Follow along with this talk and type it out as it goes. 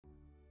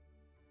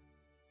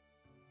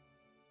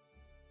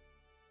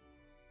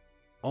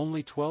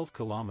Only 12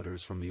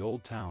 kilometers from the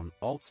old town,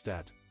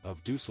 Altstadt,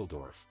 of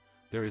Düsseldorf,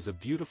 there is a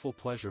beautiful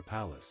pleasure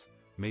palace,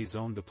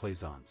 Maison de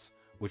Plaisance,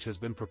 which has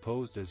been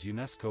proposed as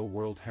UNESCO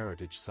World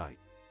Heritage Site.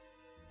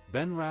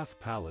 Benrath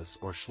Palace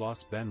or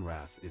Schloss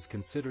Benrath is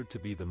considered to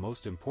be the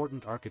most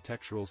important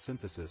architectural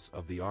synthesis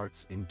of the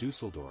arts in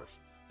Düsseldorf,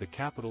 the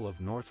capital of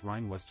North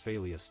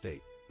Rhine-Westphalia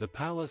state. The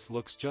palace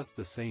looks just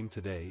the same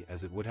today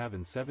as it would have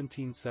in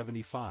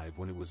 1775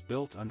 when it was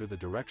built under the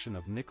direction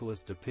of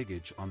Nicholas de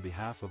Pigage on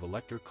behalf of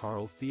Elector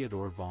Karl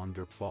Theodor von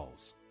der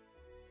Pfalz.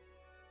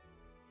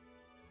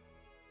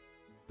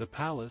 The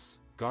palace,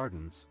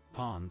 gardens,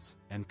 ponds,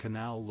 and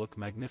canal look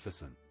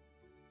magnificent.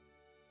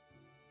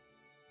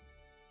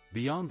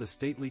 Beyond the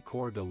stately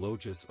corps de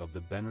loges of the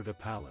Benrath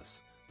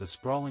Palace, the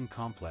sprawling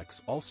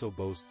complex also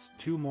boasts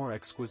two more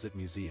exquisite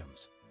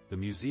museums, the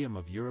Museum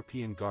of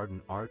European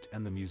Garden Art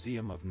and the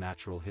Museum of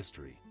Natural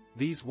History.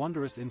 These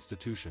wondrous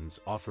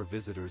institutions offer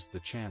visitors the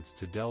chance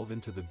to delve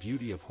into the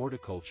beauty of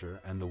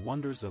horticulture and the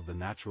wonders of the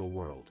natural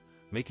world,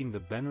 making the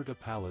Benrath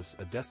Palace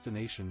a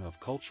destination of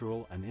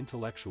cultural and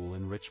intellectual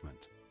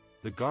enrichment.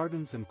 The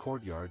gardens and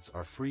courtyards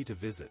are free to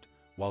visit,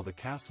 while the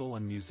castle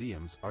and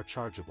museums are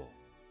chargeable.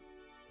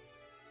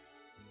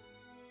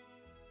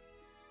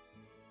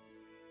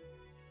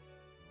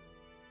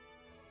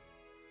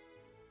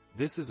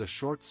 This is a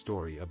short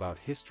story about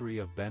history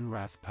of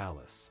Benrath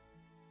Palace.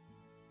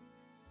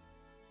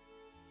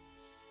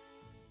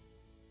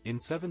 In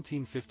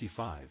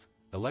 1755,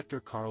 Elector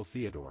Karl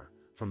Theodor,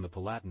 from the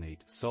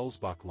Palatinate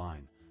Sulzbach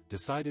line,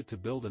 decided to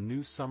build a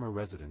new summer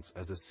residence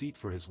as a seat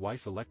for his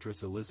wife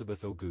Electress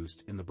Elisabeth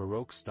Auguste in the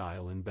Baroque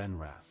style in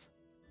Benrath.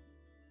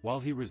 While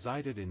he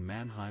resided in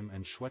Mannheim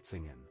and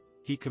Schwetzingen,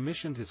 he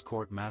commissioned his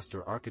court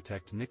master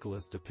architect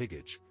Nicholas de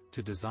Pigage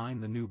to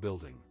design the new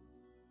building.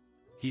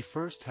 He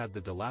first had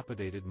the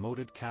dilapidated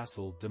moated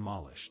castle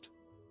demolished.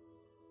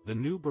 The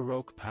new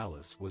Baroque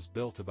palace was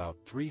built about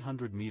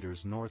 300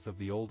 meters north of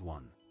the old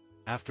one.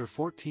 After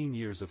 14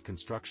 years of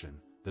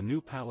construction, the new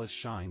palace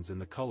shines in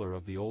the color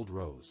of the old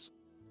rose.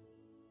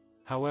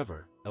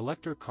 However,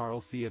 Elector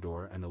Karl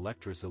Theodor and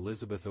Electress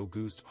Elisabeth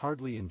Auguste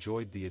hardly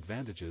enjoyed the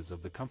advantages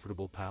of the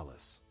comfortable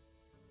palace.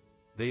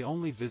 They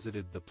only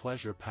visited the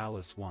pleasure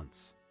palace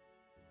once.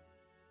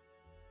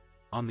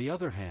 On the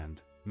other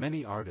hand,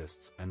 many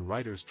artists and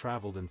writers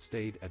traveled and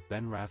stayed at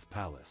Benrath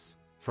Palace.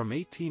 From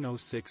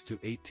 1806 to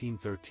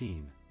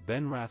 1813,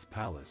 Benrath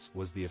Palace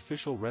was the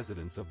official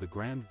residence of the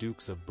Grand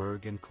Dukes of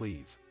Berg and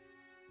Cleve.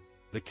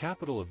 The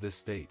capital of this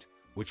state,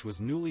 which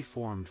was newly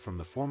formed from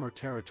the former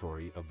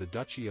territory of the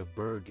Duchy of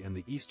Berg and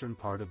the eastern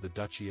part of the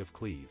Duchy of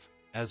Cleve,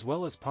 as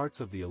well as parts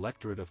of the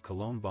Electorate of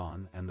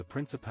Cologne-Bonn and the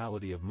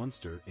Principality of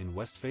Munster in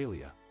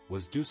Westphalia,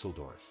 was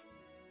Düsseldorf.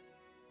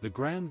 The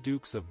Grand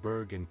Dukes of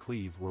Berg and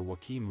Cleve were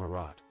Joachim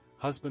Murat,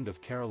 husband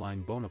of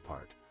Caroline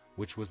Bonaparte,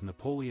 which was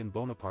Napoleon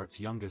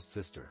Bonaparte's youngest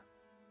sister.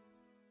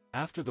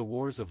 After the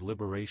Wars of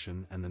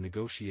Liberation and the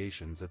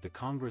negotiations at the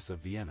Congress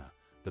of Vienna,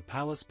 the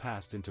palace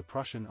passed into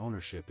Prussian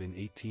ownership in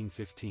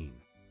 1815.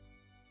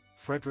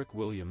 Frederick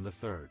William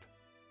III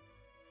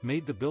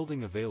made the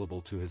building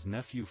available to his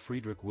nephew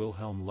Friedrich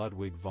Wilhelm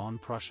Ludwig von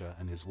Prussia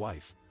and his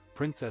wife,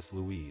 Princess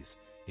Louise,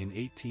 in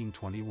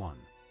 1821.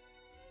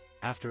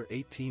 After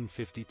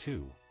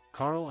 1852,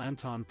 Karl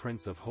Anton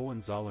Prince of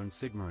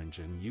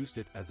Hohenzollern-Sigmaringen used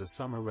it as a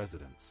summer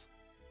residence.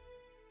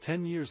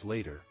 10 years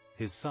later,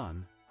 his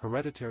son,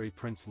 hereditary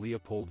Prince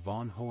Leopold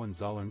von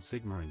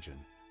Hohenzollern-Sigmaringen,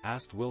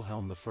 asked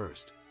Wilhelm I,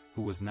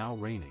 who was now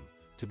reigning,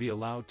 to be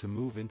allowed to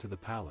move into the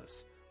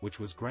palace, which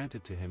was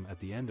granted to him at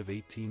the end of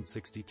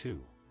 1862.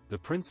 The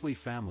princely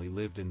family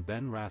lived in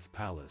Benrath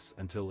Palace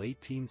until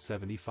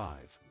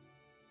 1875.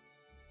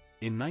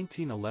 In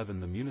 1911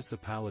 the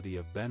municipality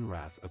of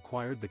Benrath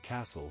acquired the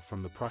castle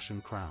from the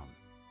Prussian crown.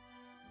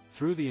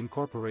 Through the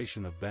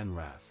incorporation of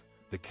Benrath,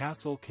 the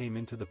castle came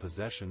into the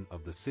possession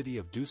of the city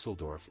of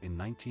Düsseldorf in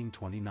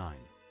 1929.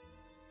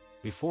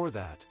 Before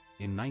that,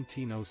 in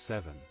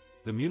 1907,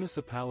 the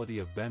municipality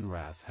of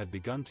Benrath had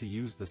begun to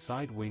use the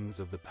side wings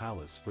of the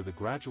palace for the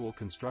gradual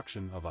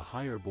construction of a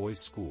higher boys'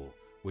 school,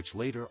 which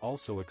later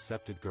also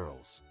accepted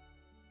girls.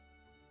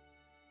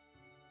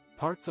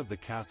 Parts of the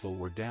castle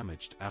were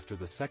damaged after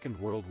the Second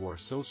World War,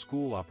 so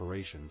school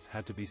operations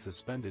had to be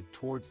suspended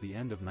towards the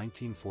end of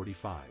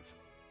 1945.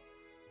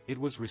 It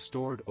was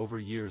restored over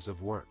years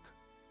of work.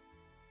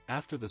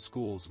 After the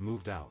schools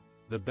moved out,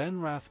 the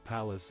Benrath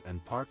Palace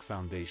and Park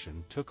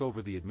Foundation took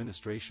over the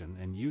administration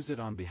and used it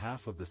on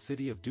behalf of the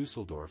city of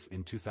Düsseldorf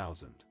in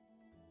 2000.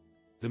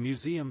 The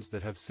museums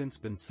that have since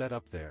been set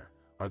up there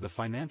are the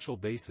financial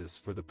basis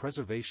for the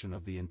preservation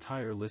of the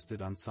entire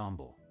listed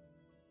ensemble.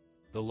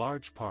 The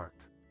large park,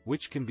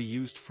 which can be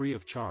used free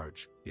of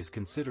charge, is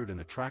considered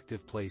an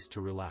attractive place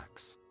to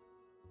relax.